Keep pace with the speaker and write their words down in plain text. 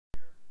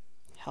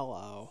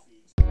Hello.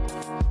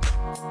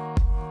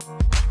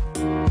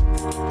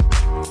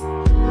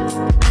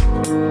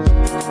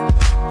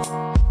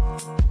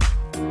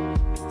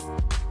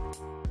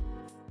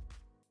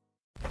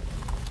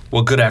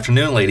 Well, good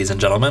afternoon, ladies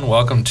and gentlemen.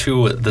 Welcome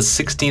to the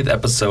 16th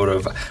episode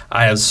of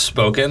I Have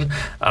Spoken.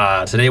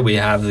 Today we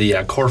have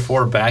the Core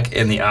 4 back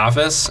in the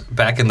office,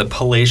 back in the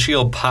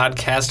palatial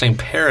podcasting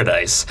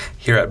paradise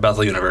here at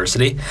Bethel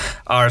University.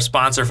 Our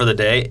sponsor for the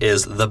day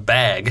is The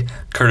Bag,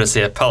 courtesy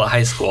of Pella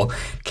High School.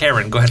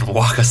 Cameron, go ahead and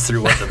walk us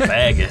through what The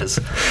Bag is.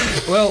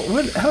 Well,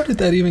 how did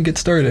that even get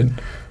started?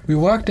 We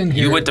walked in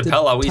here. You went to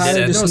Pella, we Tyler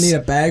didn't. just need a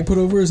bag put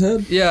over his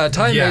head? Yeah,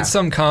 Ty made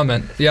some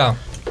comment. Yeah.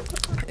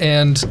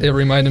 And it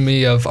reminded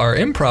me of our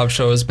improv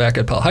shows back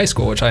at Pell High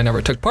School, which I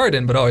never took part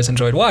in, but always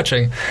enjoyed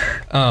watching.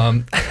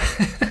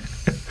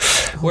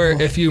 Where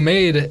if you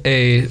made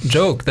a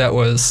joke that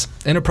was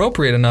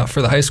inappropriate enough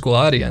for the high school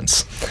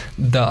audience,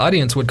 the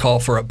audience would call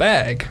for a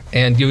bag,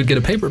 and you would get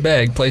a paper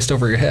bag placed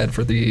over your head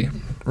for the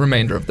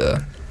remainder of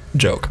the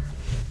joke.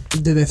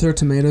 Did they throw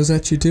tomatoes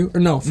at you too? Or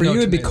no, for No you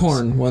it'd be tomatoes.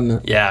 corn, wasn't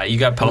it? Yeah, you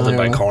got pelted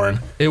by corn.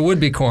 It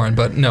would be corn,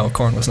 but no,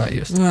 corn was not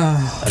used.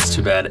 That's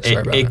too bad. Sorry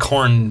about A it.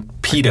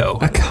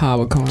 corn-pedo. A cob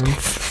of corn.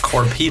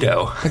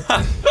 Corpedo.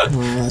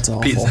 Oh, that's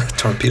awful.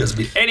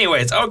 Torpedoes.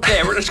 Anyways,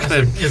 okay, we're just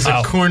going to... Is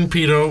a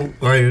corn-pedo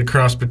like a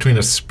cross between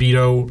a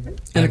Speedo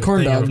And a corn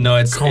thing dog. of No,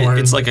 it's corn?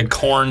 it's like a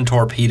corn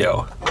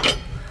torpedo.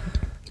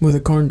 With a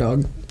corn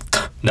dog.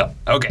 No.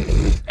 Okay.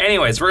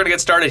 Anyways, we're going to get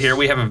started here.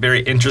 We have a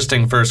very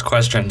interesting first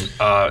question.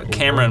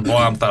 Cameron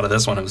Blom thought of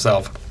this one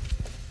himself.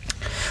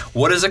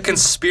 What is a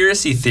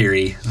conspiracy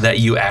theory that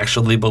you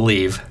actually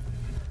believe?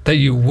 That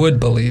you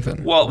would believe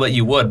in. Well, but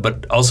you would,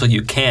 but also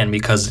you can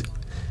because...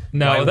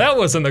 No, Why- that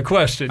wasn't the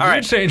question. All right.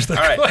 You changed the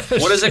All right.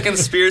 question. What is a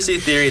conspiracy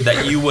theory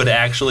that you would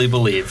actually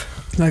believe?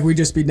 Like we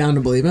just be down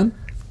to believe in?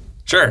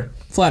 Sure.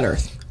 Flat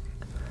Earth.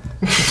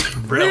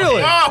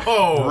 Really?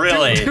 Oh!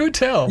 Really? Do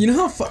tell. You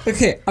know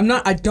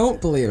how I don't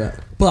believe it,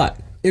 but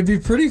it'd be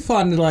pretty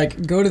fun to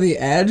like go to the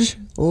edge,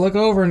 look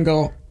over and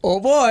go, oh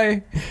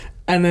boy,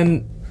 and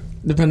then,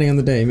 depending on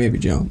the day, maybe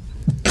jump.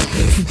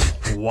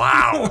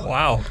 Wow.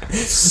 Wow.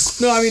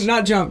 No, I mean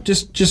not jump,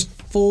 just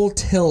full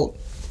tilt.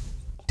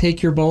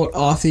 Take your boat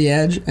off the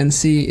edge and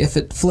see if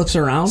it flips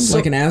around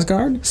like an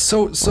Asgard,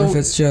 So or if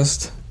it's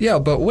just... yeah,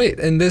 but wait,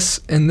 in this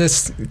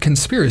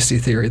conspiracy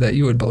theory that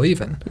you would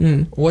believe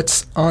in,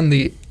 what's on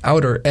the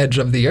outer edge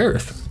of the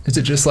Earth? Is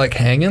it just like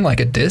hanging like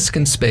a disc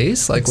in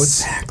space? Like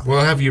what's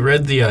Well, have you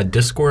read the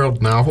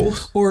Discworld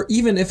novels? Or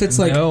even if it's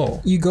like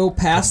No. you go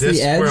past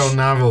the edge. Discworld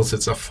novels,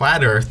 it's a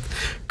flat Earth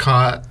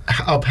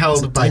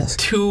upheld by disc.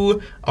 2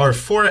 or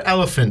 4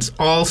 elephants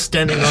all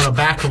standing on the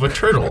back of a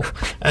turtle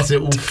as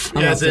it up for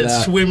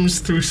that. swims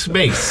through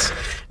space.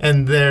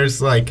 And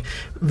there's at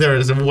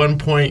one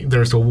point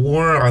there's a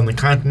war on the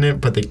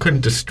continent, but they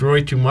couldn't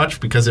destroy too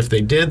much because if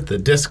they did, the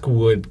disc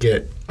would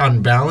get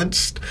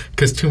unbalanced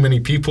because too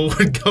many people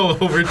would go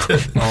over to.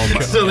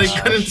 So they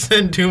couldn't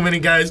send too many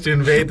guys to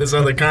invade this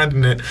other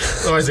continent,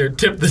 otherwise they would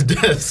tip the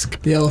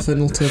disc. The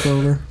elephant will tip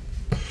over.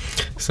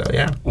 So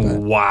yeah.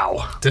 Wow.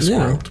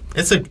 Discworld.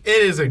 It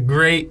is a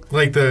great,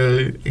 like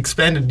the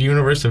expanded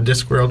universe of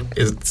Discworld.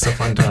 It's a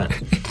fun time.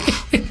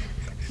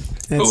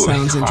 That Ooh,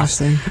 sounds God.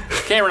 interesting.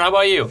 Cameron, how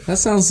about you? That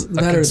sounds a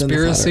better than the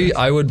conspiracy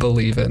flat I would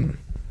believe in?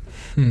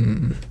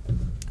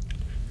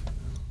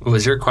 It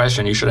was your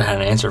question. You should have had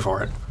an answer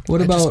for it. Earth.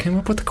 What I just about came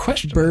up with the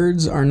question.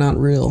 birds are not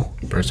real?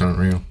 Birds aren't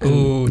real.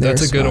 Ooh,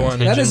 that's a They're good spies. one.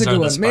 That is a Pigeons good are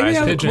one. the Maybe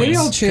spies. maybe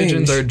I'll change.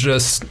 Pigeons are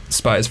just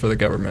spies for the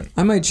government.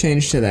 I might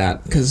change to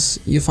that because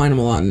you find them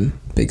a lot in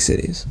big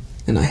cities,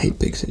 and I hate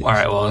big cities. All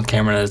right, well,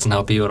 Cameron doesn't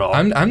help you at all.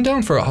 I'm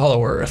down for a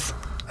Hollow Earth.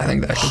 I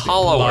think that could be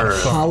Hollow a lot of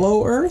Earth. fun.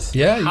 Hollow Earth?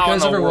 Yeah, you How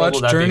guys in the ever world watch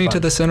would that be Journey fun? to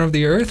the Center of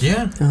the Earth?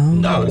 Yeah. Oh.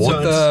 No,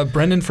 so With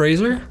Brendan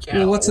Fraser?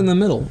 Well, what's in the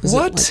middle? Is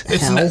What? It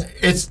like hell?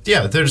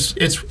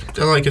 It's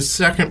like a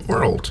second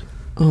world.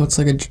 Oh, it's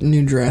like a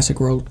new Jurassic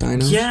World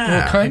dino. Yeah,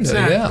 Well, kinda,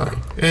 exactly.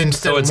 yeah.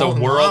 Instead so of it's a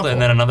molten world lava.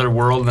 and then another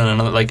world and then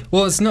another, like...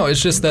 Well, it's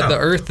just that No. the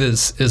Earth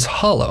is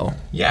hollow.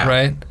 Yeah.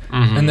 Right?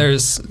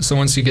 And so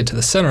once you get to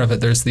the center of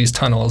it, there's these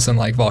tunnels and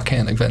like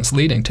volcanic vents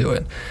leading to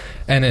it.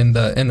 And in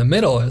the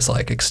middle is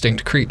like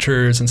extinct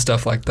creatures and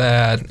stuff like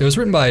that. It was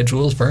written by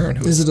Jules Verne.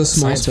 Who Is was it a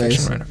small science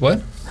fiction space? writer.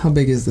 What? How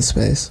big is the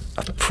space?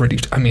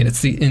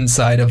 It's the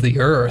inside of the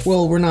Earth.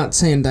 Well, we're not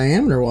saying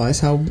diameter-wise.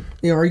 How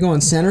are you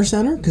going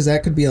center? Because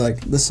that could be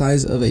like the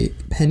size of a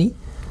penny.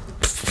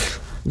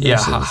 Yeah,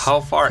 versus- how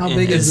far how in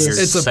big is is your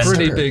this? It's a center?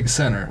 pretty big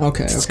center.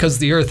 Okay, It's okay. because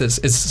the Earth is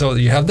so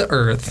you have the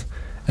Earth,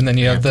 and then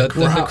you have the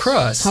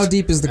crust. How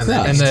deep is the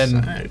crust? And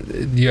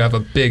then you have a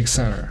big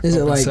center. Is it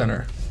open like-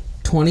 center.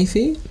 20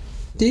 feet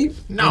deep?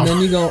 No. And then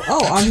you go,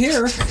 oh, I'm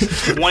here.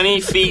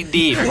 20 feet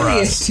deep, Hey,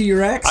 Russ.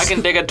 T-Rex. I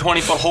can dig a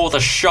 20-foot hole with a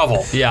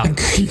shovel. Yeah.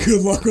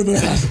 Good luck with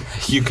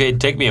that. You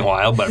could take me a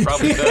while, but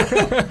probably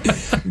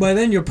could. By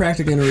then, you're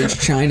practically going to reach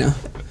China.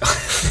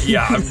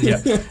 Yeah.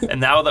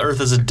 And now the Earth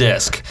is a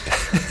disc.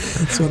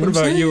 That's what What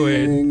about you,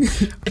 Wade?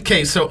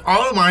 Okay, so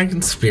all of my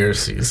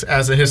conspiracies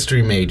as a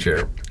history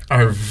major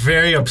are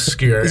very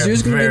obscure. Is and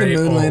yours going to be very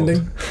the moon old.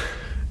 landing?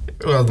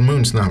 Well, the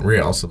moon's not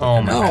real, so.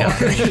 Oh my god.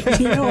 Oh,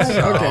 you know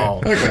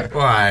what? Okay.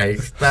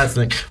 Like, that's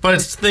the thing. But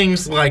it's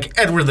things like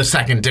Edward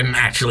II didn't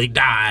actually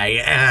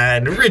die,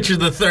 and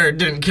Richard III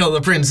didn't kill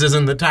the princes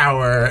in the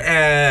tower,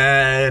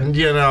 and,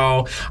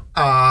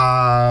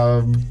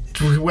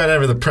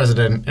 whatever the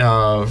president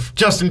of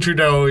Justin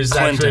Trudeau is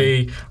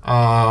Clinton.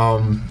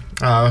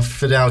 actually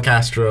Fidel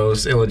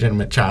Castro's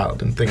illegitimate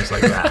child and things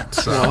like that.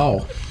 So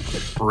Oh.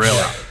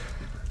 Really?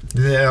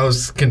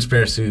 those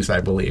conspiracies,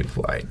 I believe,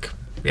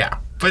 yeah.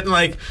 But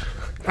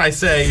I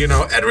say,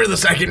 Edward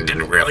II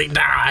didn't really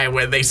die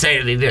when they say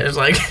that he did. It's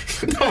like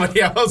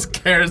nobody else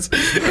cares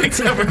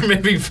except for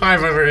maybe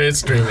 500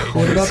 history majors.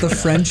 What about the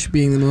French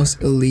being the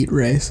most elite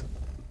race?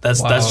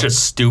 That's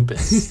just stupid.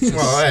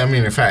 Well, I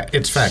mean, in fact,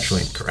 it's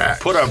factually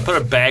incorrect. Put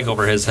a bag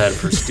over his head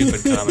for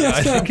stupid comments.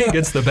 I think he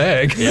gets the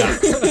bag. Yeah.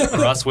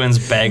 Russ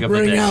wins bag of the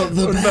Bring day. out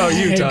the What about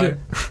you, bag.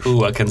 Ty?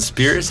 Ooh, a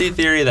conspiracy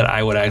theory that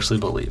I would actually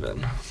believe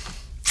in.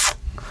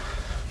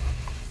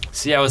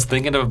 See, I was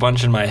thinking of a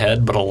bunch in my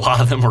head, but a lot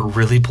of them were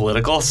really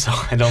political, so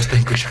I don't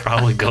think we should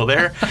probably go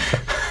there.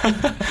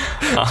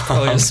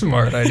 Probably a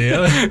smart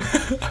idea.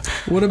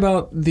 What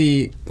about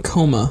the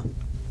coma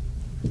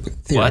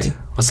theory? What?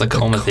 What's the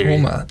coma theory?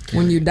 Coma.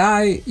 When you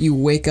die, you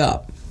wake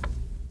up.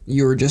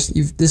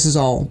 This has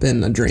all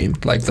been a dream.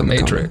 Like the from a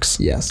coma. Matrix.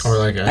 Yes. Or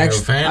like an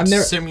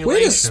advanced simulation.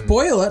 Way to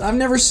spoil it. I've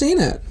never seen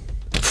it.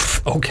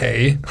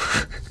 Okay.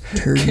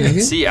 Turd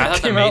nigga. See, I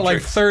thought Came the out like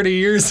Matrix. 30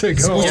 years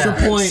ago. What's your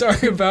point?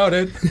 Sorry about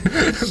it.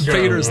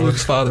 Vader's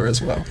Luke's father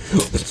as well.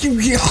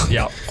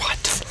 Yeah.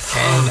 What?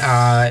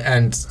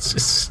 And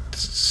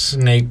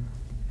Snape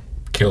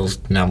kills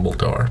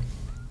Dumbledore.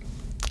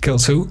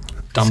 Kills who?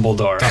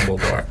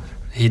 Dumbledore.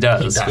 He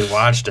does. He does. We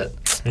watched it.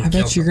 I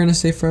bet you're gonna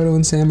say Frodo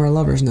and Sam are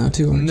lovers now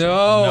too. aren't you? No.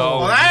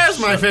 Well, that is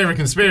my favorite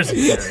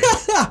conspiracy theory.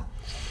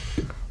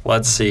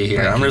 Let's see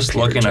here. Thank I'm you, just Peter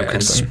looking up Jackson.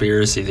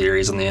 conspiracy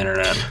theories on the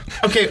internet.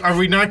 Okay, are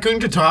we not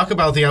going to talk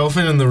about the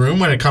elephant in the room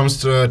when it comes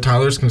to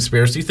Tyler's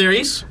conspiracy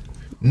theories?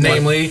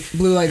 Namely,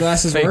 Blue light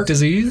glasses Fake work.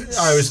 disease?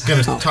 I was going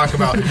to talk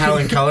about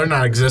Helen Keller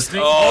not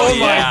existing. Oh,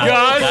 my yeah.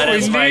 gosh, That we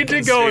is my need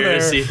to go there.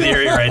 conspiracy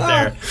theory right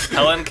there.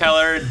 Helen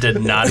Keller did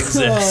not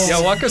exist.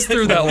 Yeah, walk us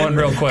through that one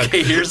real quick.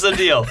 Okay, here's the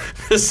deal.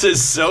 This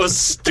is so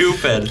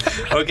stupid.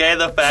 Okay,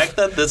 the fact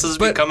that this has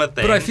become a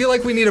thing. But I feel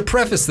like we need to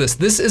preface this.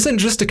 This isn't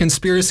just a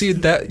conspiracy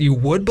that you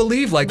would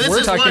believe. Like This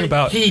we're is talking what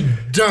about. he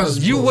does.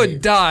 You believe.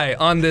 would die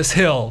on this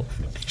hill.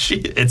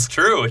 it's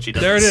true. She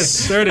doesn't. There it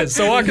is. There it is.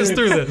 So walk us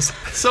through this.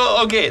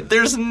 So, okay,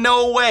 there's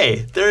no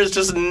way. There is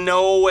just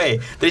no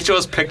way. They show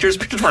us pictures.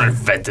 Pictures weren't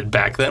invented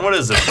back then. What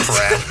is this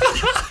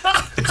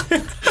crap?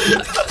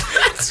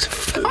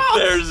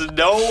 There's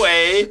no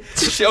way.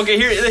 Okay,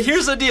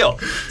 here's the deal.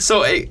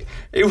 So a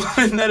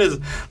woman that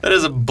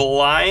is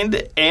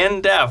blind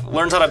and deaf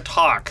learns how to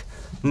talk.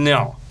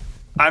 No.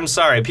 I'm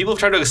sorry. People have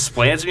tried to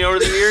explain it to me over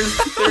the years.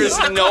 There is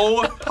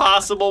no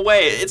possible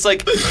way. It's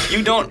like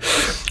you don't.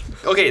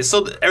 Okay, so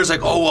there's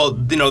like, oh well,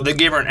 they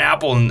gave her an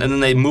apple and then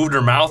they moved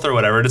her mouth or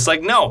whatever. And it's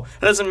like, no,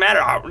 it doesn't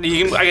matter. I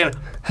can.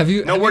 Have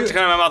you? No have words you-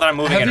 come out of my mouth. And I'm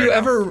moving it. Have you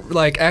right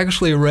now. ever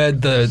actually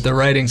read the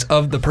writings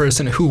of the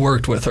person who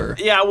worked with her?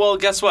 Yeah, well,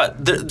 guess what?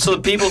 So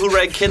the people who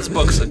write kids'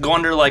 books go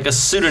under like a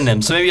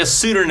pseudonym. So maybe a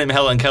pseudonym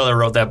Helen Keller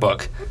wrote that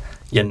book.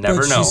 You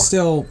never But know. she's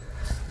still.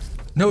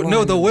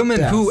 No, the woman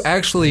deaf. who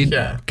actually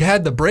Yeah.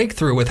 had the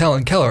breakthrough with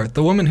Helen Keller,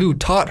 the woman who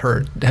taught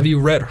her. Have you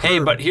read her? Hey,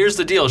 but here's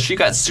the deal. She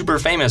got super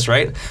famous,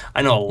 right?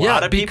 I know a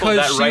lot of people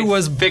because that she write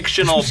was-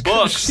 fictional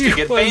books she to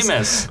get was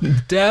famous.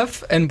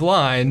 deaf and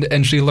blind,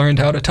 and she learned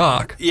how to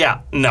talk.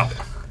 Yeah, no.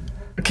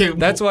 Okay,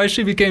 That's why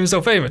she became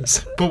so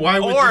famous. but why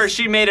would Or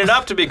she made it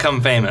up to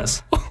become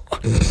famous.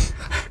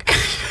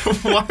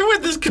 why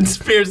would this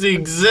conspiracy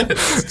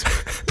exist?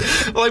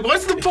 Like,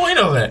 what's the point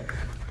of it?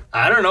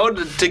 I don't know,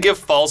 to give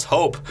false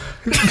hope.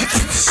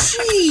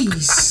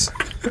 Jeez.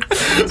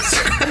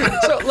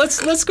 So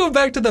let's go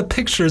back to the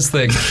pictures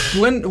thing.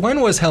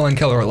 When was Helen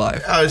Keller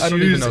alive? I She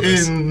don't even was know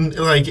this. in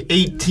like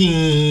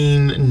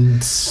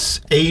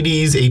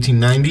 1880s,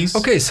 1890s.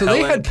 Okay, so they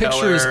Helen had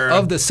pictures Keller.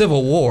 of the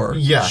Civil War.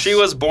 Yeah. She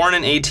was born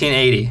in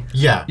 1880.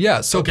 Yeah.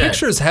 Yeah, so Okay.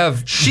 pictures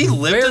have She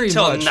lived very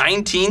until much,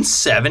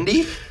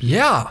 1970?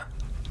 Yeah.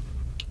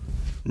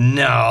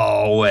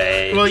 No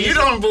way. Well, you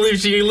don't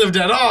believe she lived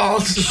at all.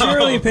 So.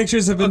 Surely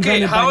pictures have been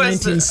Okay, invented by how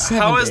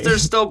 1970. is there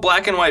still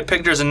black and white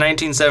pictures in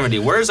 1970?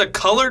 Where's a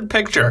colored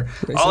picture?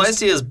 All I Racist.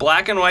 see is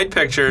black and white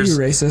pictures. You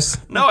racist.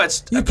 No,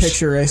 it's You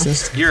picture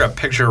racist. You're a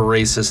picture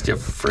racist, you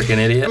freaking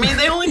idiot. I mean,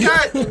 they only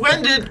got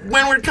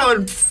when were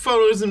colored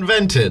photos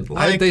invented?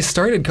 Like They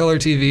started color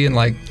TV in the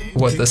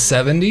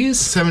 70s?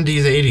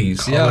 70s,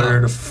 80s. Yeah.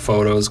 colored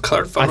photos.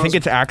 I think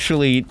it's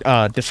actually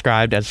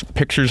described as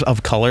pictures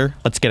of color.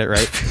 Let's get it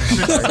right.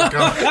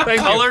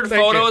 colored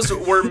photos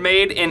were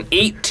made in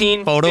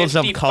 1855. Photos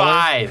of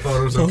color?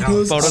 Photos of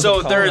Photos- color. Photos So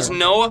of there is color.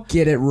 no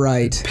Get it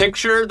right.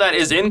 picture that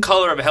is in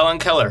color of Helen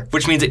Keller,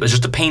 which means it was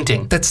just a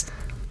painting. That's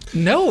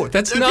No,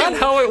 that's not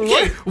how it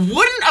Okay, works.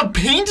 wouldn't a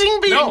painting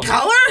be in color? Oh, Okay, Wouldn't wouldn't a painting be in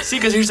color? See,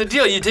 because here's the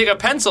deal. You take a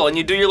pencil and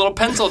you do your little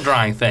pencil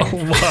drawing thing.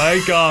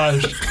 My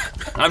gosh.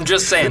 I'm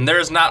just saying, there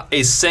is not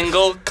a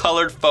single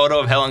colored photo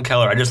of Helen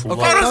Keller. I just love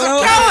it. Photos Photo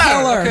of of color.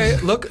 color. Okay,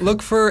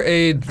 look for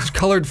a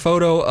colored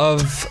photo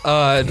of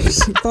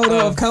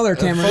Photo of color,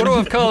 Cameron. photo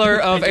of color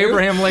of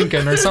Abraham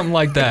Lincoln or something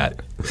like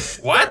that.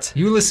 What?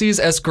 Ulysses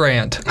S.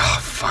 Grant. Oh,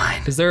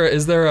 fine. Is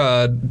there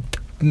a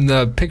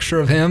picture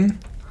of him?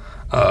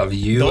 Of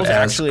you Those as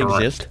actually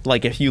Grant. exist.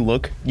 Like if you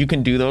look, you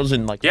can do those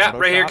in like. Yeah,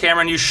 right here, Photoshop.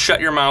 Cameron. You shut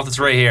your mouth. It's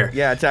right here.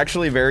 Yeah, it's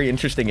actually very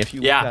interesting if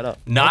you look that Yeah, up.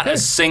 not a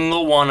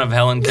single one of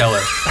Helen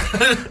Keller.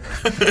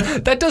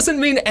 That doesn't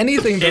mean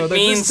anything, though. It That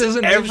means just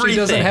doesn't mean she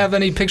doesn't everything. have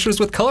any pictures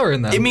with color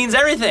in them. It means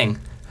everything.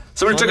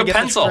 Someone Let me took a get this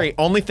pencil. straight.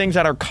 Only things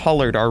that are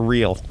colored are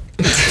real.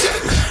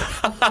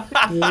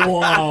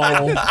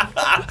 Wow. Is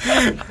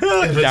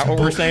that what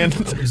we're saying?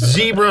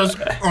 Zebras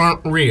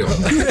aren't real.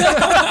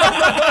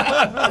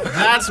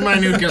 That's my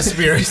new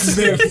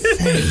conspiracy.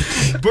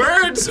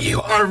 Birds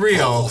are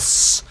real.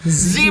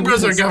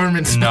 Zebras are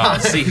government No,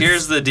 spies. see,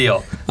 here's the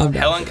deal. I'm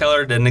done. Helen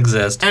Keller didn't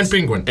exist. And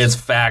penguins. It's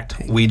fact.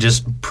 We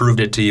just proved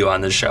it to you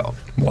on this show.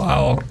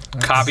 Wow.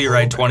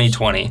 Copyright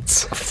 2020.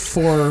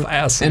 For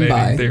Fascinating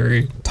and by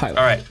theory. Tyler.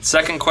 All right,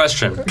 second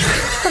question.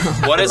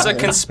 What is a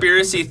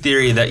conspiracy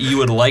theory that you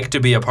would like to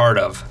be a part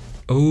of?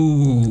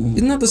 Ooh.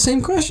 Isn't that the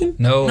same question?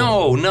 No.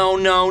 No. Oh, you'd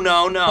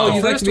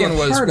the like first to be a one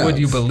was part would of.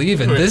 you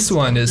believe in? This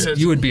one is Yes.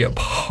 you would be a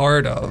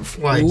part of.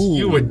 Like, Ooh.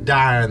 you would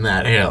die on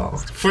that hill.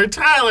 For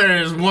Tyler,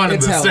 is one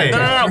It's and the Helen same.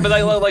 No,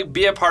 but like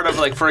be a part of,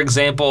 like, for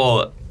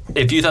example,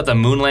 if you thought the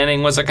moon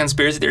landing was a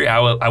conspiracy theory,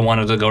 I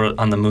wanted to go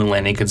on the moon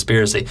landing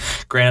conspiracy.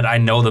 Granted, I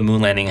know the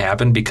moon landing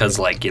happened because,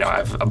 like, I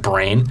have a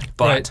brain,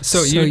 but Right.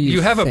 So, So you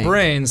you have a think.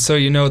 brain, so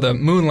you know the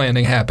moon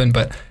landing happened,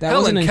 but That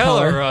Helen wasn't in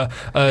Keller, color.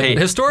 a Hey,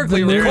 historically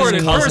the moon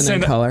recorded landing wasn't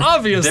in person, color.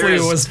 obviously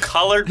there's was.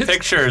 colored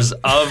pictures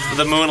of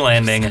the moon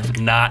landing,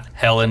 not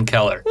Helen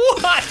Keller.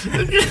 What?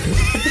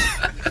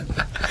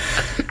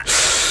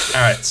 All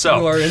right, You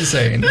so are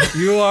insane.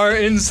 You are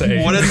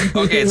insane. what is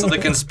okay? So the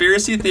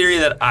conspiracy theory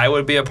that I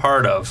would be a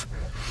part of.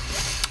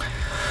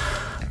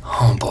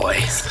 Oh boy.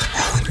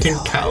 In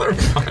color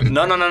fun.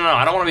 No.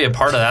 I don't want to be a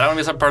part of that. I want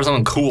to be a part of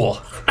something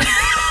cool.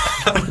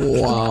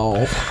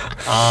 Wow.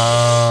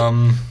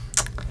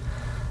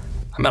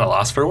 I'm at a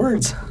loss for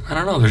words. I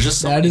don't know. There's just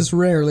so That many. is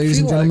rare, ladies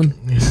and feel like-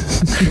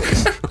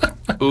 gentlemen.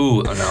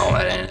 Ooh, no,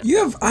 I didn't. You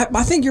have.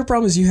 I think your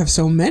problem is you have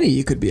so many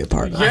you could be a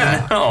part of.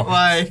 Yeah, know.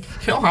 like,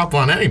 he'll hop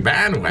on any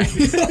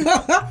bandwagon.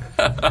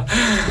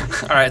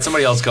 All right,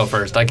 somebody else go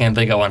first. I can't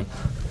think of one.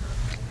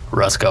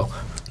 Russ, go.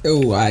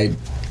 Oh, I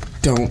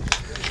don't.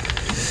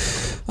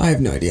 I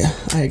have no idea.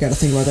 I got to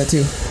think about that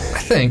too.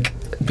 I think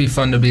it'd be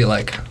fun to be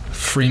like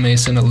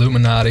Freemason,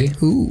 Illuminati.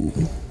 Ooh,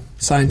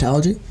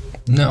 Scientology.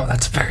 No,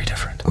 that's very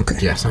different. Okay.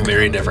 Yes,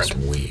 Very different.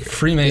 Weird.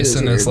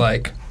 Freemason It is is weird.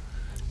 like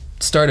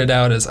started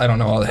out as I don't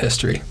know all the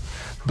history,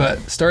 but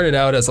started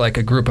out as like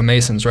a group of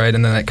Masons, right?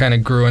 And then it kind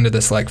of grew into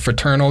this like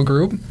fraternal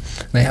group.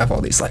 They have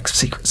all these like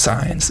secret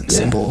signs and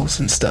symbols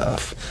and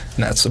stuff,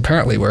 and that's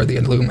apparently where the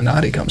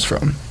Illuminati comes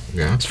from.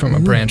 Yeah. It's from a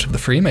branch of the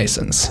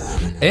Freemasons,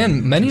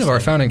 and many of our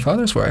founding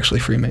fathers were actually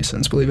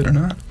Freemasons, believe it or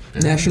not.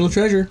 National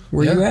treasure.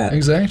 Where you Yeah, at?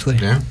 Exactly.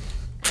 Yeah.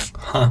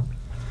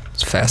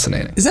 It's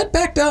fascinating. Is that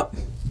backed up?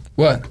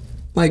 What?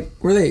 Like,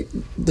 were they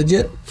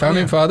legit?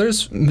 Founding yeah.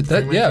 fathers?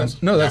 That, yeah.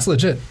 Freemasons? No, that's Yeah.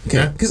 legit. Okay.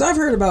 Yeah. Because I've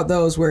heard about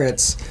those where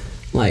it's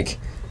like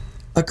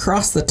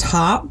across the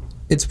top,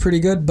 it's pretty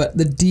good, but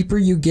the deeper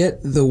you get,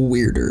 the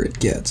weirder it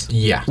gets.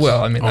 Yeah.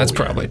 Well, I mean, that's Oh,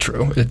 yeah. probably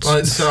true.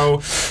 It's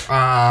So,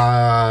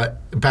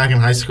 back in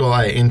high school,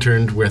 I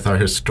interned with our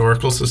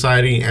historical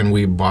society, and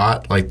we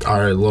bought like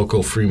our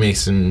local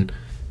Freemason,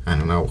 I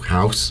don't know,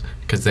 house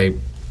because they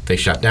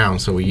shut down.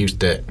 So we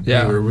used it.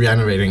 Yeah. We were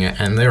renovating it,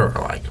 and there were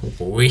like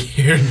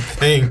weird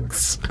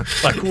things.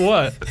 like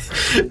what?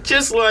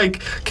 Just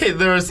like, okay,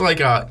 there was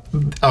like a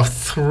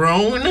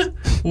throne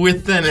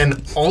with then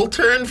an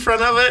altar in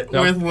front of it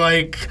Yep. with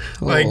like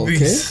okay.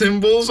 these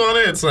symbols on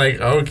it. It's like,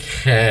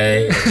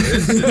 okay,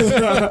 this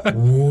is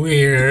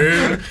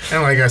weird.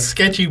 And like a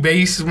sketchy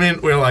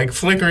basement with like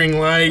flickering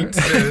lights.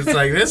 And it's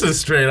like, this is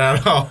straight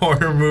out of a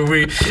horror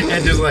movie.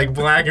 And just like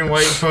black and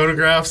white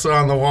photographs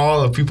on the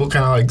wall of people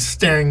kind of like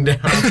staring down.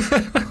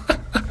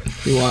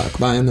 You walk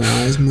by and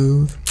their eyes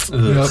move.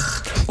 Yep.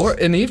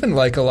 And even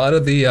like a lot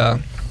of the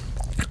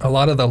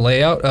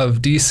layout of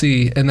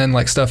DC and then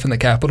like stuff in the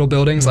Capitol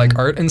buildings, like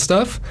art and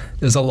stuff,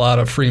 is a lot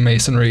of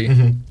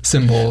Freemasonry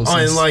symbols. Oh,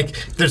 and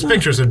like, there's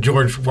pictures of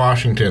George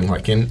Washington,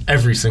 like, in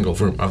every single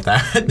room of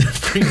that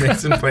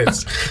Freemason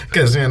place.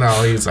 Because,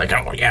 he's like,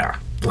 oh, yeah,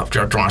 love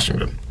George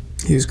Washington.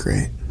 He was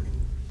great.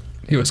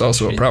 He was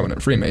also a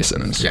prominent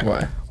Freemason, and Yeah.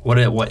 why?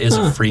 What is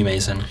a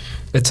Freemason?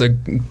 It's a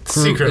group,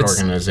 Secret it's-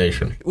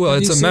 organization. Well, Did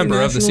it's you a say member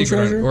of the National secret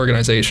Treasure?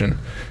 organization.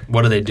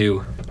 What do they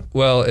do?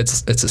 Well,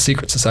 it's a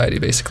secret society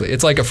basically.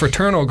 It's like a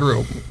fraternal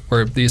group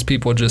where these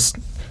people just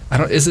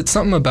is it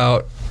something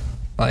about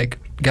like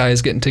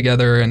guys getting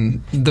together,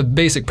 and the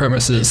basic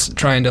premise is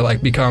trying to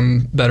like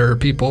become better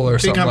people or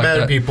something Become like better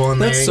that. people,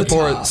 and That's they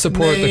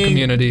Support the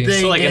community.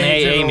 So like an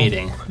AA give-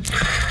 meeting.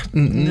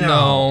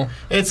 No.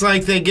 It's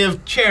like they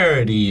give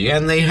charity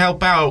and they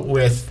help out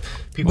with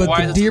people. But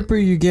Why the does- deeper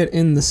you get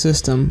in the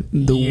system,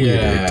 the weirder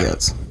Yeah. it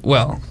gets.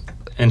 Well,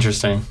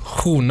 Interesting.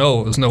 who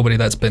knows? Nobody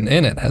that's been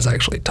in it has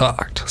actually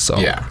talked. So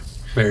Yeah.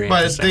 Very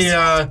But interesting.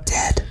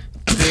 Dead.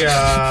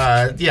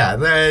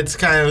 it's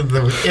kind of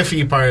the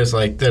iffy part is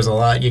like there's a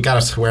lot, you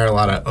gotta swear a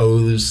lot of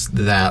oaths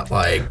that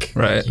like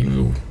Right.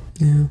 you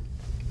Yeah.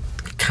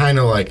 kind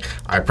of like,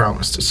 I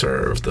promise to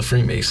serve the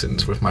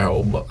Freemasons with my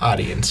whole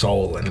body and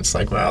soul, and it's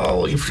like,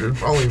 well, you should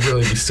only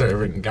really be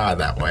serving God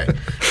that way,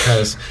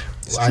 because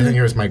I think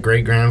it was my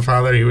great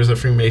grandfather. He was a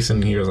Freemason.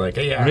 And he was like,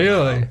 yeah,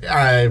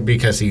 Really?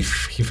 because he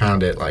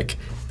found it like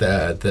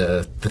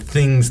the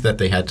things that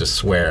they had to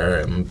swear,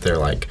 and they're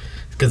like,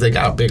 because they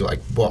got a big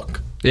like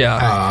book.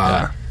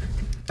 yeah.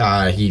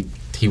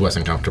 He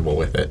wasn't comfortable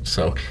with it,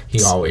 so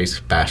he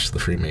always bashed the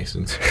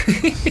Freemasons.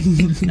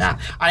 Yeah,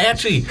 I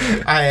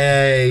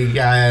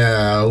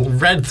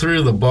read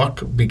through the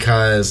book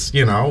because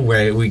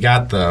we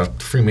got the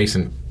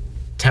Freemason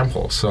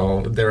temple,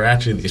 so there were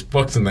actually these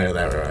books in there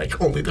that were like,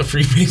 only the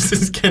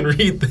Freemasons can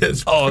read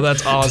this. Oh,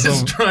 that's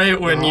awesome. Destroy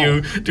it when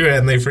you do it,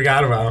 and they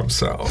forgot about them.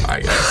 So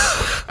I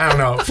don't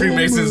know. If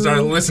Freemasons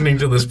are listening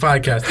to this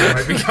podcast, they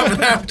might be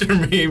coming after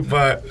me,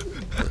 but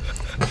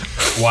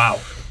Wow.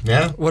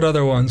 yeah. What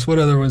other ones? What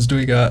other ones do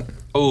we got?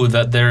 Oh,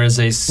 that there is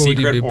a would you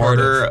secret be a part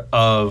order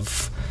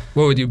of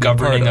What would you be a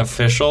governing part of?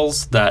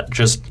 officials that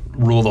just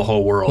rule the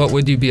whole world. What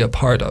would you be a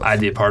part of? I'd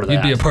be a part of that.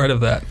 You'd be a part of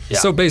that. Yeah.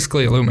 So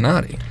basically,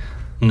 Illuminati.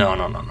 No.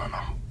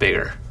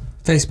 Bigger.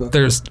 Facebook.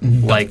 There's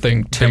Like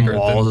nothing Tim bigger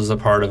Walz is a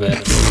part of it.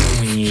 And the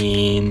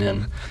Queen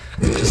and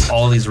just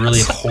all these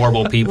really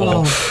horrible people.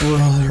 Oh,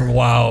 brother. than.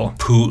 Wow.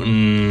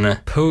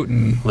 Putin,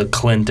 Putin. the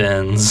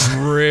Clintons,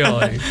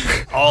 Really?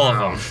 all of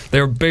them.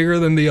 They're bigger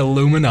than the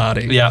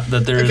Illuminati. Yeah,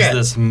 that there's Okay.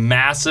 this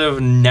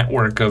massive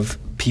network of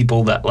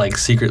people that like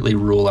secretly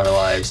rule our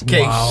lives.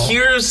 Okay, Wow.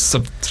 here's It's a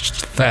a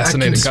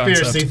fascinating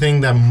conspiracy concept.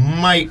 thing that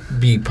might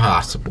be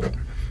possible.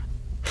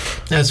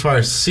 As far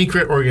as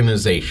secret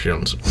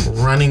organizations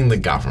running the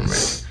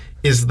government,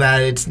 is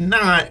that it's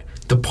not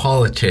the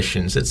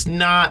politicians, it's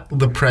not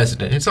the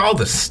president, it's all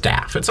the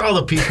staff, it's all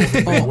the people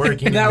who've been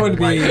working that in would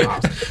the White be-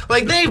 House.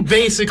 Like they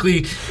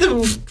basically,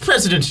 the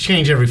presidents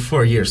change every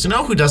 4 years. You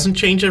know who doesn't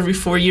change every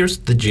 4 years?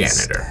 The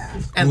janitor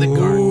and the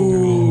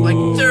gardener.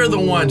 Like they're the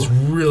ones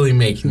really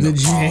making the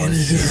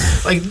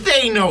policy. Like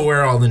they know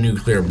where all the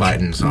nuclear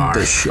buttons are.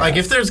 Like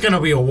if there's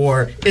gonna be a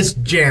war, it's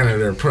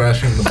janitor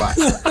pressing the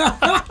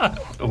button.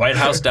 White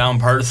House Down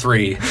Part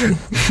 3.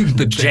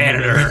 The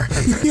Janitor.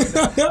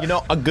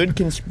 A good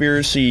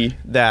conspiracy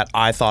that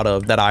I thought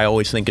of that I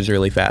always think is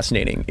really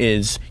fascinating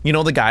is,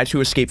 the guys who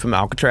escaped from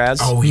Alcatraz?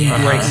 Oh,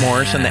 yeah. Frank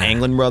Morris and the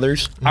Anglin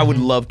brothers. I would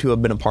love to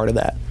have been a part of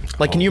that.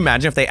 Like, can you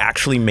imagine if they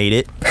actually made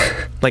it?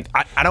 Like,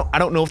 I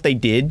don't know if they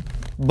did,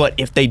 but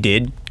if they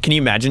did, can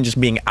you imagine just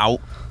being out,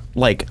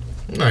 like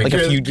a you're-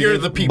 fugitive? you're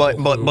the people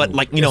but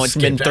like, it's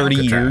been escaped 30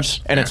 Alcatraz.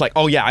 years, and it's like,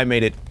 oh yeah, I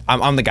made it.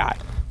 I'm the guy.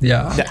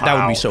 Yeah.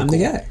 That would be so I'm cool.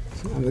 the guy.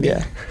 I'm the Yeah.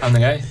 guy. I'm the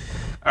guy.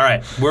 All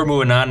right, we're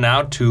moving on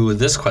now to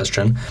this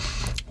question.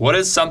 What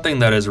is something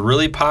that is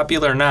really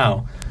popular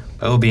now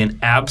that will be an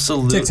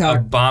absolute TikTok.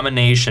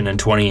 abomination in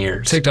 20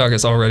 years? TikTok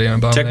is already an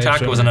abomination.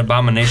 TikTok was an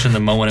abomination the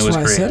moment it was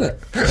That's why I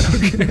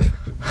created. said it.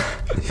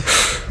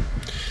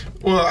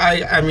 Well,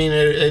 I mean,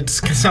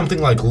 it's something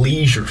like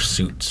leisure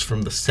suits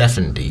from the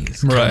 70s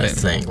kind Right. of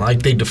thing.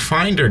 Like, they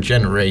defined our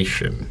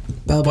generation.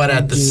 Bell But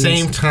at the jeans.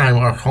 same time,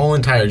 our whole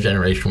entire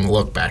generation will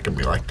look back and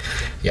be like,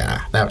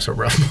 yeah, that was a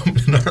rough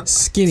moment in our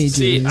Skinny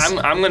See, jeans.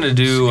 I'm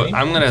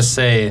gonna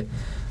say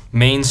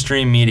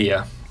mainstream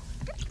media.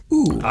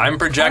 Ooh. I'm I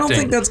projecting. don't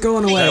think that's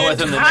going away. that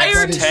within the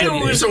entire next 10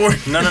 news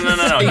years.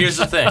 No. Here's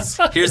the thing.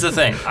 Here's the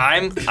thing.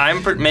 I'm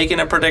making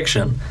a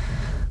prediction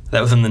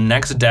that within the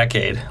next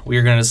decade we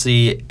are going to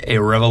see a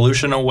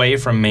revolution away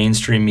from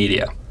mainstream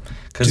media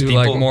because To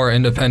people like more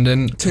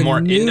independent. To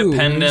more news,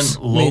 independent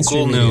local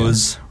mainstream media.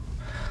 news.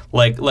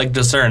 Like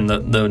Discern,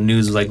 the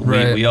news like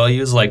Right. we all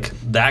use, like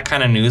that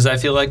kind of news I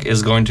feel like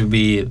is going to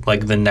be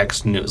like the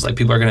next news. Like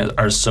people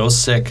are so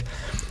sick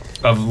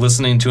of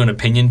listening to an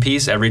opinion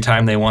piece every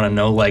time they want to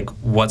know like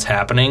what's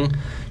happening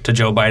to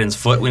Joe Biden's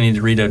foot. We need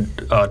to read a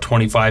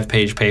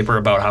 25-page paper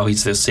about how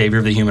he's the savior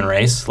of the human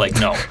race. Like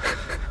no.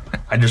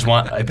 I just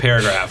want a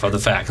paragraph of the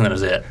fact and that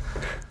is it.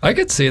 I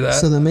could see that.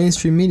 So the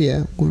mainstream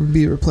media would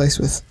be replaced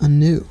with a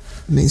new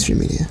mainstream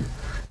media.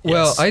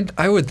 Well,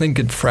 I would think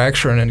it'd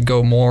fracture and it'd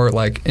go more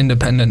like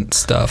independent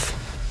stuff.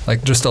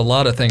 Like just a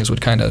lot of things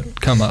would kind of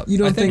come up. You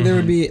don't I think there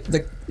would be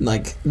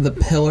the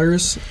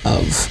pillars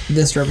of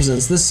this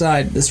represents this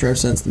side, this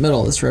represents the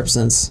middle, this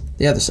represents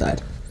the other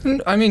side.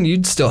 I mean,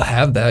 you'd still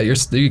have that.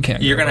 You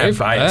can't. You're get gonna away have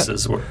from that.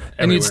 biases. And you'd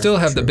everywhere. still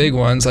have the big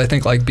ones. I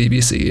think like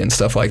BBC and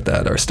stuff like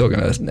that are still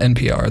gonna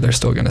NPR. They're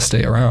still gonna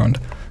stay around.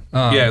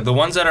 Yeah, the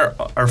ones that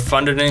are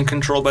funded and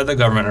controlled by the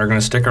government are going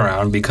to stick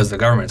around because the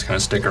government's going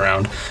to stick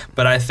around.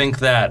 But I think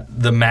that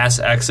the mass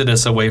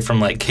exodus away from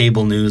like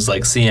cable news,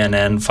 like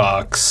CNN,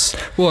 Fox.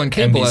 Well, and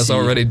cable has NBC.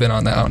 already been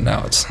on the out and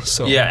outs.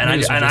 So Yeah, and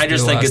I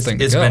just think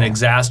it's been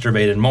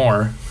exacerbated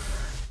more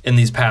in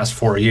these past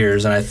 4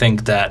 years, and I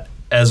think that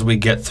as we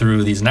get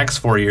through these next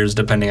 4 years,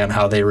 depending on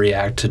how they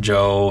react to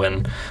Joe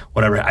and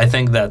whatever, I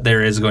think that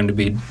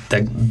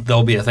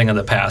there'll be a thing of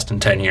the past in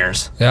 10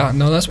 years. Yeah,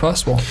 no, that's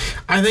possible.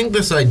 I think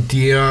this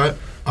idea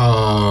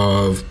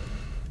of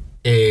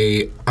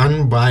a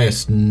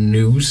unbiased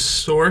news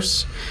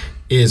source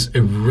is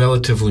a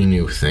relatively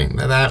new thing.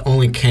 That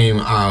only came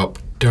up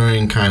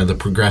during kind of the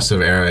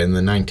progressive era in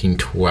the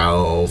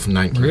 1912,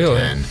 1910.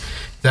 Really?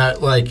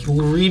 That, like,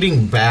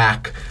 reading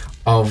back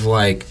of,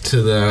 like, to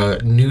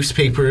the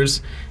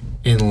newspapers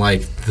in,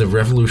 like, the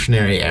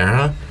Revolutionary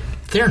era,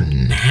 they're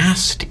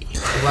nasty.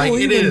 Like, Well,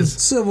 it even is.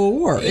 Civil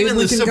War. Even the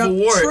Lincoln Civil got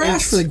War, trashed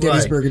it's for the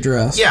Gettysburg like-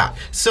 Address. Yeah,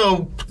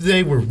 so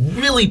they were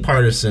really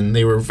partisan.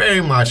 They were very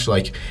much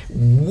like,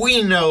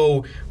 we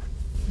know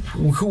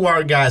who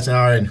our guys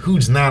are and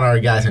who's not our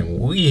guys, and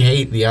we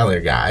hate the other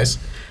guys.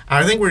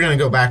 I think we're going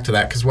to go back to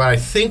that because what I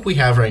think we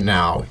have right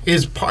now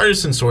is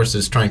partisan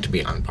sources trying to be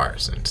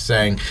unpartisan,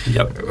 saying,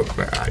 Yep.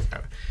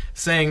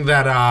 saying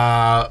that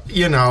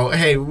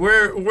hey,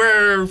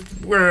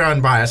 we're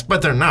unbiased,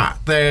 but they're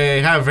not.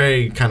 They have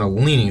very kind of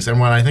leanings, and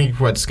what I think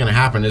what's going to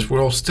happen is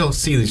we'll still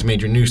see these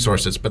major news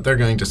sources, but they're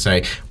going to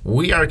say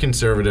we are a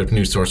conservative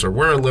news source or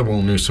we're a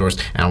liberal news source,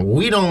 and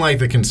we don't like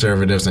the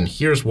conservatives, and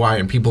here's why.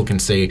 And people can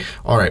say,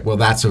 all right, well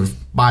that's a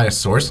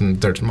biased source,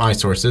 and there's my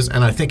sources,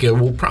 and I think it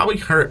will probably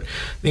hurt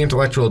the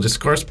intellectual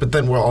discourse, but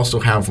then we'll also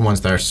have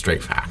ones that are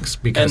straight facts.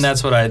 Because And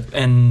that's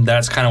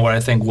kind of what I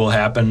think will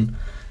happen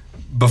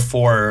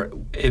before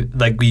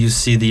you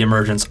see the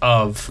emergence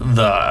of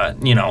the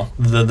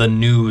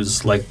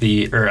news,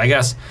 or I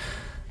guess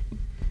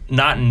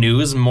not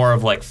news, more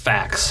of like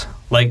facts.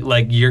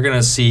 Like you're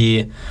gonna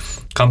see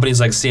companies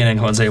like CNN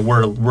come and say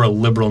we're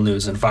liberal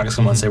news, and Fox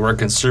come and say we're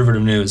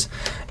conservative news,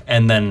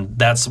 and then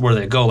that's where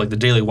they go. Like the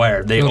Daily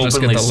Wire, they They'll just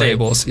get openly the say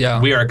labels,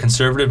 yeah. we are a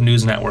conservative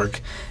news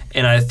network.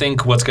 And I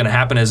think what's going to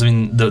happen is, the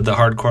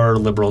hardcore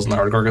liberals and the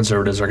hardcore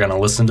conservatives are going to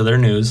listen to their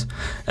news,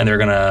 and they're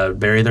going to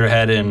bury their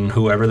head in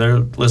whoever they're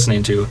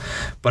listening to.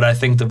 But I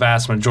think the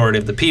vast majority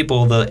of the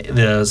people,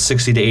 the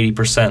 60 to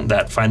 80%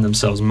 that find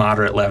themselves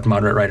moderate left,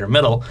 moderate right, or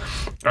middle,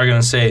 are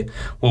going to say,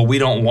 well,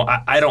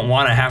 I don't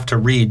want to have to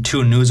read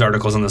 2 news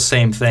articles on the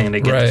same thing to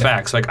get the Right.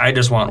 facts. Like, I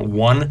just want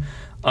one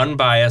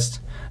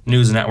unbiased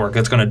news network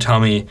that's going to tell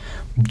me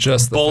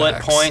Just the bullet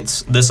facts.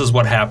 points, this is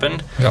what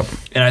happened. Yep.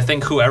 And I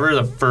think whoever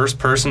the first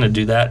person to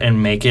do that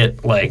and make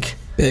it like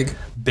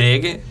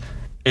big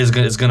is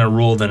going to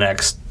rule the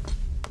next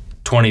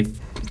 20,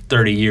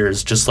 30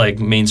 years, just like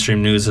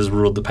mainstream news has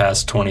ruled the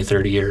past 20,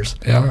 30 years.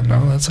 Yeah,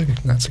 no, that's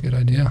a good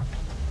idea.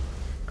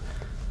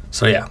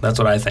 So yeah, that's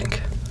what I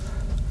think.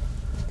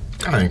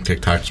 I think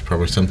TikTok's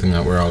probably something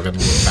that we're all going to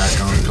look back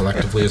on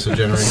collectively as a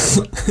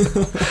generation.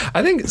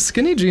 I think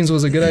skinny jeans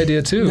was a good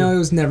idea too. No, it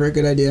was never a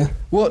good idea.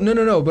 Well,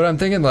 no. But I'm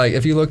thinking like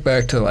if you look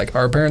back to like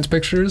our parents'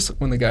 pictures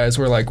when the guys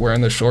were like wearing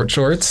the short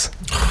shorts,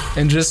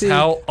 and just See,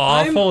 how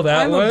awful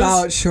that I'm was.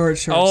 about short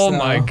shorts. Oh though.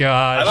 my I'm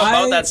gosh.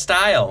 about that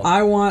style.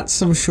 I want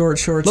some short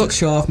shorts Look, that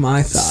show off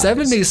my thighs.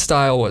 70s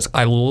style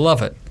I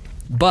love it,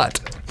 but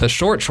the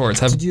short shorts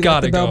have Did you got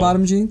like to the go.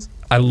 bell-bottom jeans?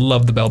 I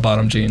love the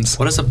bell-bottom jeans.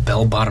 What is a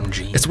bell-bottom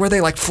jean? It's where they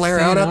like flare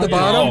out at the out,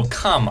 bottom. Oh,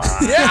 come on.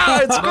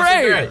 Yeah, it's Those are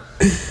great.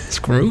 It's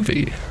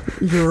groovy.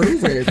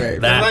 Groovy, baby.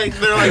 That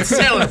They're like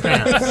sailor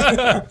pants.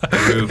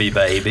 groovy,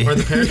 baby. Or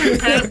the parachute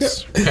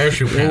pants.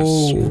 Parachute pants.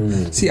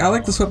 Ooh. See, I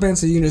like the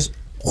sweatpants that you can just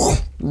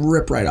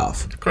rip right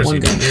off. Of course One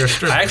you go. do. You're a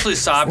stripper. I actually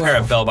saw a pair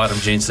of bell-bottom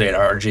jeans today at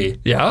RG.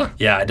 Yeah?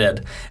 Yeah, I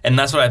did. And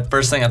that's what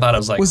first thing I thought, I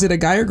was like, Was it a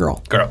guy or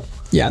girl? girl.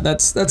 Yeah,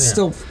 that's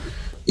still.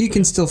 You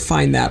can still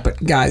find that,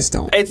 but guys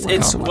don't. It's wear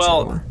it so much well,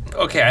 anymore.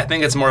 okay, I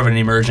think it's more of an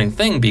emerging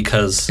thing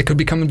because It could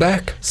be coming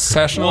back.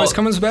 Fashion always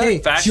comes back. Hey,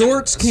 fashion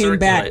jorts came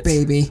back,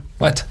 circulates. baby.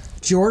 What?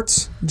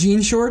 Jorts,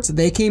 jean shorts,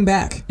 they came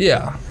back.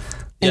 Yeah.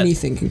 Yeah.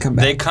 Anything can come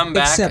back. They come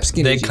back. Except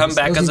skinny They jeans. come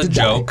back Those as need a to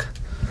die. joke,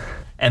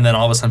 and then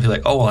all of a sudden, people are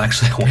like, "Oh, well,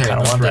 actually, I Hey,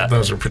 kind of want that."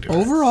 those are pretty.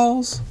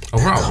 Overalls.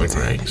 Overall, look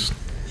nice.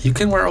 You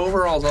can wear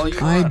overalls all you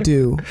I want.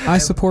 do. I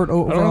support I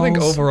overalls. don't think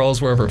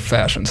overalls were ever a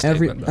fashion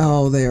statement.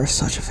 They are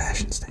such a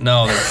fashion statement.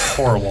 No, they're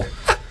horrible.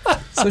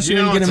 Especially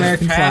You know, when you it's get a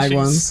American flag fashion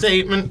ones.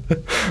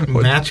 statement.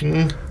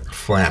 Matching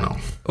flannel.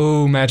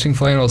 Oh, matching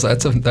flannels.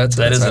 That's a That is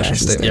a fashion fashion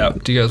statement.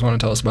 statement. Do you guys want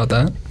to tell us about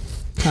that?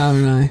 Tyler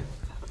and I.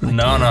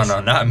 No,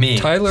 not me.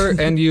 Tyler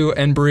and you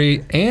and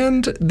Bree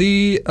and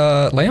the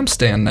lamp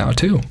stand now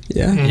too.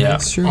 Yeah, Yeah.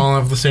 that's true. All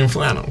have the same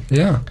flannel.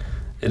 Yeah.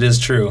 It is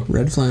true.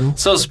 Red flannel.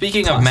 So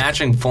speaking of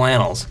matching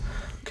flannels,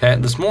 okay,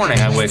 this morning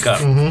I wake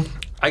up,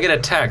 I get a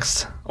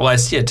text. Well, I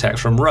see a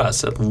text from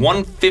Russ at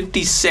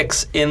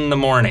 1:56 in the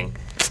morning.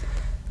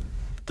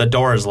 The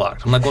door is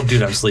locked. I'm like, well,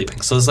 dude, I'm sleeping.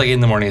 So it's like 8 in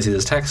the morning. I see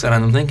this text, and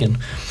I'm thinking,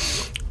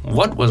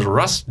 what was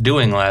Russ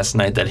doing last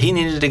night that he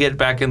needed to get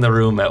back in the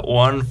room at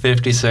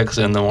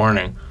 1:56 in the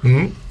morning?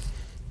 Mm-hmm.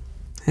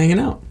 hanging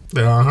out.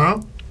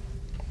 Uh-huh.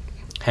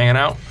 Hanging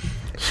out.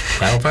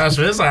 Battle Pass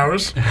of his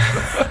hours.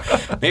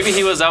 Maybe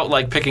he was out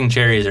like picking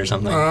cherries or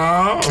something.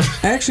 Oh.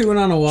 I actually went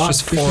on a walk.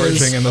 Just because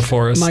foraging in the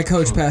forest. My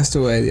coach passed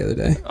away the other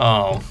day.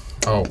 Oh,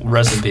 Oh.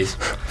 rest in peace.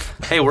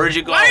 Hey, where did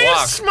you go on a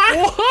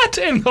walk? What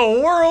in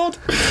the world?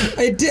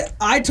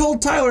 I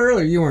told Tyler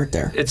earlier you weren't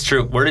there. It's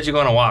true. Where did you go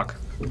on a walk?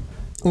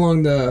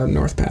 Along the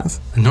North Path.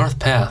 The North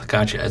Path.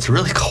 Gotcha. It's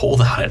really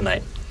cold out at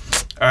night.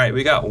 All right,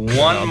 we got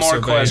one more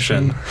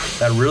question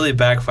that really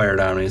backfired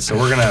on me, so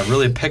we're going to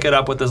really pick it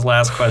up with this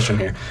last question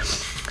here.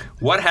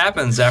 What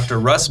happens after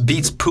Russ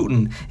beats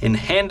Putin in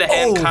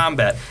hand-to-hand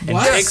combat and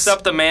what? takes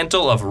up the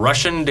mantle of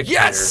Russian dictator?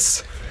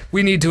 Yes!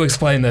 We need to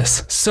explain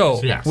this.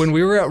 So, Yes. when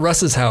we were at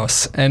Russ's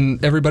house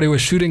and everybody was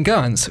shooting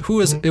guns,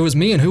 it was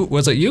me and who?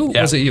 Was it you?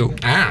 Yeah. Was it you?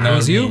 No, It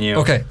was me you? and you.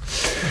 Okay.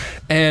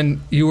 And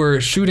you were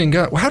shooting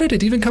guns. How did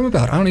it even come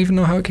about? I don't even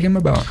know how it came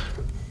about.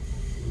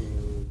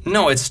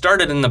 No, it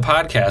started in the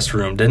podcast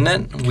room, didn't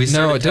it?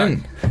 No, it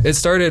didn't. It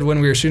started when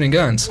we were shooting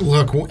guns.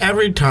 Look,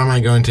 every time I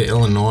go into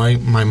Illinois,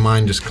 my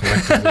mind just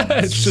collectively.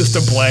 It's just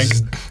a blank.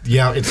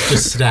 Yeah, it's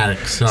just static.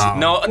 So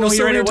No, So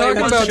you're we were in talking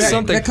about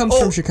something. That comes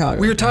from Chicago.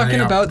 We were talking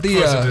Yeah, about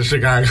closer to the.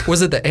 Chicago.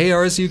 Was it the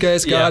ARs you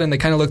guys got? Yeah. And they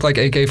kind of looked like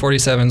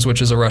AK-47s,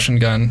 which is a Russian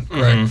gun,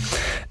 right?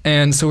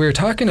 And so we were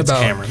talking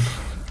about. Cameron.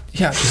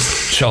 Yeah,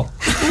 just chill.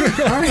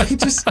 All right,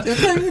 just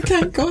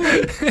okay, go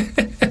ahead.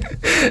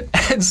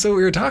 And so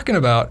we were talking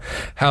about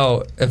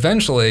how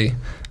eventually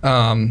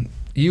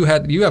you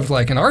have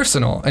like an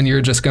arsenal, and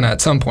you're just gonna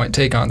at some point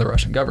take on the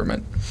Russian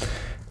government.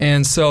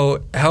 And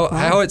so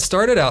how it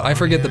started out, I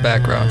forget the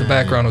background. The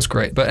background was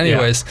great, but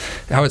anyways,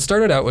 how it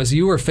started out was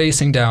you were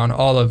facing down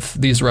all of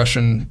these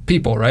Russian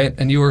people, right?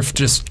 And you were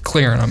just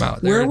clearing them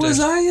out. They Where were was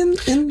just- I in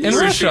In we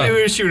were Russia. shooting-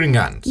 we were shooting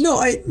guns.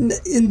 No,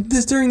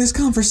 during this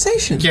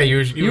conversation. Yeah, you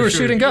were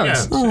shooting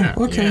guns. Oh,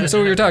 okay. Yeah.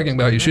 So we were talking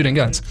about you shooting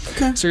guns.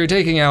 Okay. So you're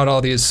taking out all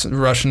these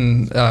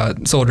Russian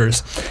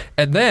soldiers,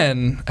 and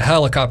then a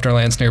helicopter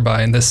lands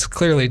nearby, and this is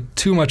clearly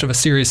too much of a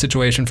serious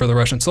situation for the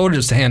Russian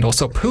soldiers to handle.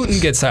 So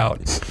Putin gets out,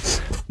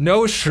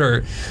 no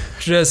shirt,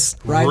 just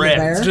Ride the Ripped.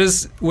 bear.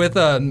 just with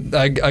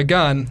a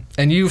gun,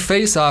 and you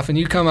face off, and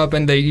you come up,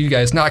 and you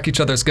guys knock each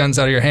other's guns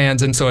out of your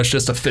hands, and so it's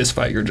just a fist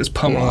fight. You're just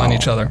pummeling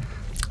each other.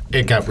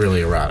 It got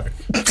really erotic.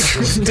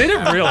 Did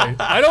it really?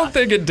 I don't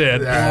think it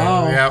did.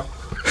 Wow. Yep.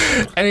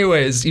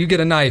 Anyways, you get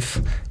a knife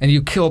and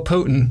you kill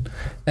Putin,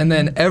 and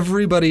then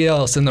everybody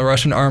else in the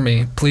Russian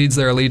army pleads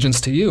their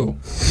allegiance to you.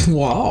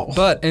 Wow.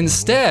 But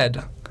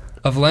instead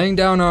of laying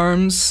down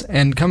arms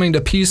and coming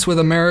to peace with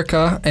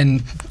America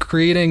and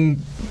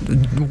creating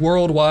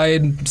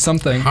worldwide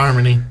something,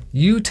 Harmony.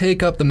 you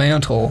take up the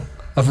mantle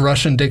of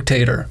Russian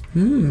dictator.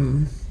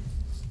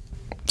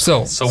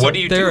 So what do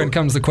you do? Therein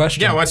comes the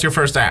question. Yeah, what's your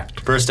first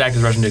act? First act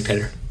is Russian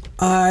dictator.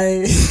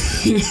 I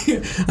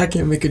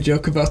can't make a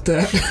joke about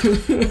that.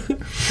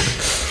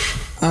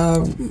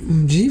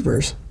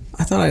 Jeepers.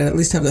 I thought I'd at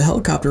least have the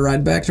helicopter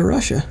ride back to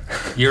Russia.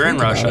 You're in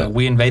about Russia. it.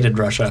 We invaded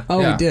Russia. Oh,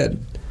 Yeah. we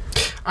did.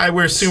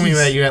 We're assuming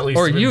that you at least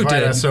Or you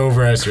invite did. us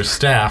over as your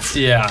staff.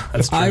 Yeah,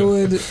 that's true. I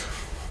would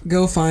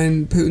go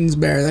find Putin's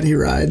bear that he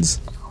rides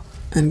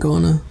and go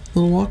on a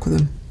little walk with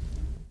him.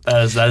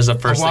 That is the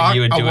first thing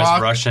you would do as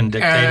walk, Russian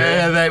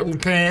dictator.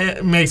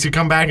 that makes you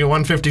come back at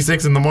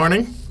 1:56 in the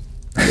morning.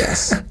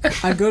 Yes.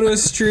 I'd go to a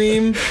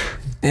stream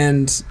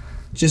and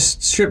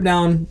just strip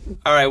down.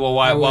 All right. Well,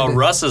 while would.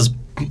 Russ is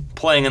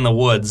playing in the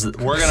woods,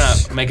 we're gonna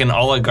make an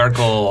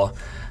oligarchical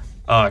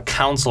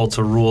council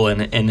to rule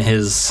in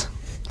his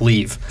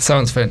leave.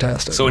 Sounds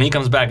fantastic. So when he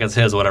comes back, it's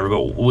his, whatever.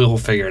 But we'll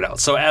figure it out.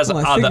 So as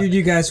Well, I the- figured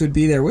you guys would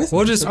be there with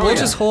we'll me. just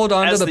So, hold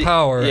on As to the the-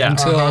 power yeah.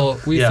 until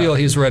we Yeah. feel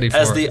he's ready for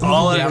as it. the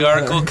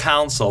oligarchical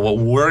council, what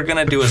we're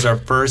gonna do as our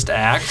first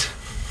act.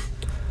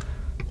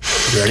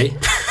 You ready?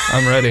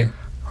 I'm ready.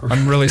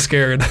 I'm really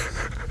scared.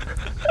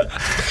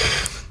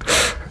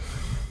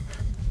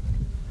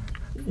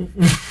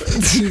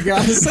 you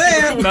gotta say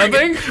it.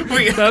 Nothing?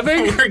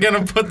 Nothing? We're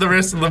gonna put the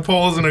rest of the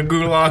Poles in a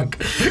gulag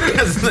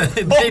because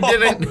they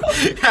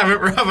didn't have it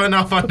rough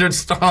enough under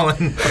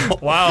Stalin.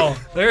 Wow.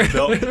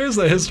 There's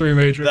a history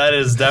major. That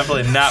is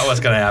definitely not what's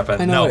gonna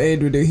happen. I know No. what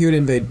Aid would do. He would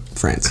invade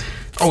France.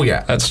 Oh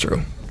yeah. That's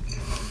true.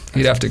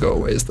 He'd have to go a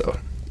ways, though.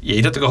 Yeah,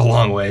 you'd have to go a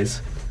long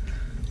ways.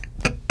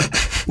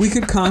 We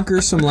could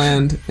conquer some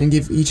land and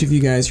give each of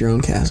you guys your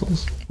own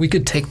castles. We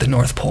could take the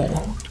North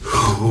Pole.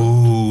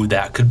 Ooh,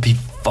 that could be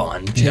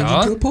fun. Change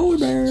it to a polar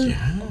bear.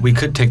 We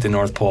could take the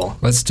North Pole.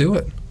 Let's do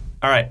it.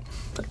 All right.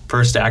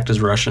 First act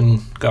is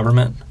Russian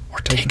government. We're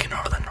taking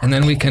over the North. And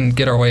then we can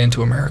get our way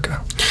into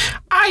America.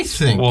 I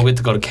think. Well, we have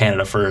to go to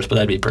Canada first, but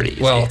that'd be pretty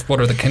easy. Well, what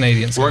are the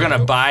Canadians? we're gonna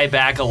do? buy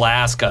back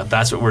Alaska.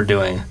 That's what we're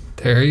doing.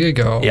 There you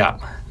go. Yeah.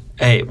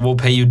 Hey, we'll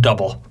pay you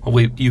double.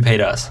 You paid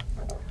us.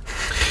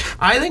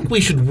 I think we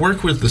should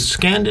work with the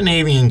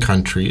Scandinavian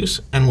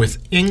countries and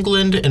with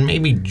England and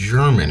maybe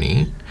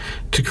Germany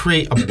to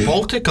create a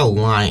Baltic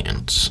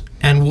alliance,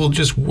 and we'll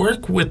just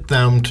work with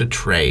them to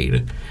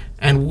trade,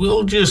 and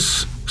we'll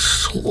just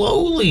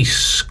slowly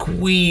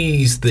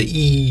squeeze the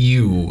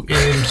EU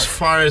as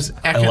far as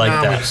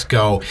economics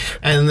go,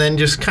 and then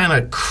just kind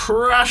of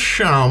crush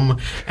them.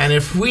 And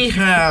if we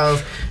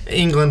have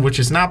England, which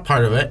is not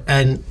part of it,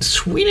 and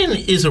Sweden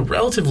is a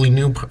relatively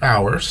new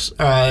power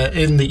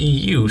in the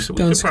EU, so we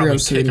Don't could screw probably up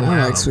kick Sweden. them I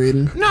out. like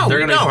Sweden. No, They're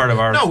gonna be part of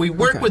ours. No, we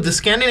work with the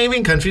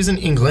Scandinavian countries in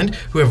England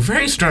who have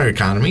very strong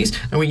economies,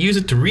 and we use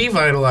it to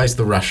revitalize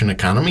the Russian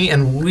economy,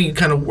 and we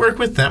kind of work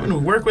with them, and we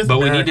work with But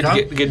we America.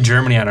 need to get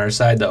Germany on our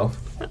side, though.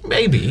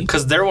 Maybe.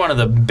 Because they're one of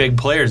the big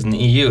players in the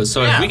EU.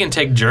 So if we can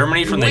take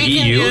Germany from the we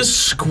can EU... just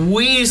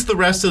squeeze the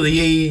rest of the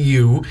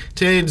EU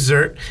to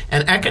exert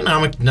an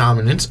economic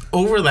dominance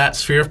over that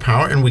sphere of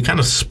power, and we kind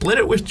of split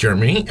it with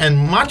Germany, and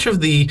much of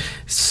the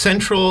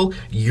Central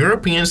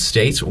European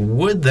states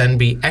would then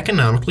be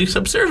economically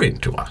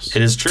subservient to us.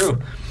 It is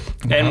true.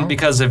 And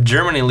because if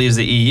Germany leaves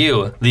the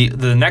EU,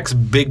 the next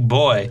big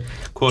boy,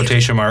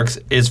 quotation marks,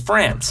 is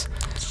France.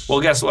 Well,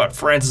 guess what?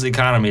 France's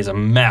economy is a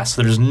mess.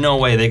 There's no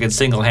way they could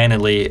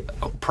single-handedly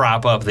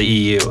prop up the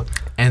EU.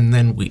 And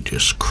then we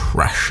just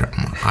crush them.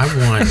 I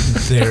want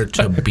there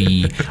to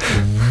be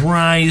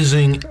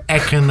rising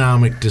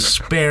economic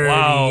disparity,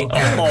 Wow.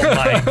 Oh,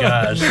 my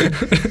gosh.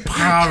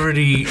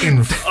 poverty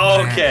in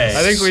France. Okay.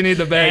 I think we need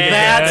the bag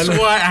That's again.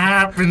 what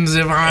happens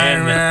if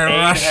I'm And a Abe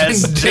Russian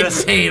has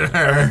just dictator.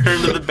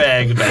 Turn to the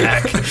bag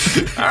back.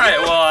 All right,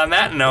 well, on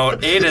that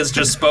note, Aid has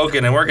just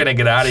spoken, and we're going to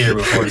get out of here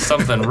before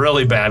something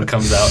really bad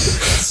comes out.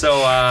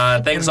 So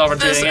thanks all for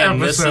tuning in.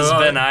 This has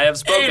been I Have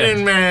Spoken.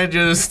 Aiden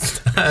manages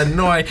to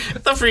annoy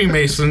the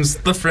Freemasons,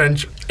 the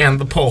French, and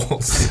the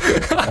Poles.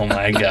 Oh,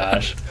 my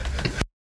gosh.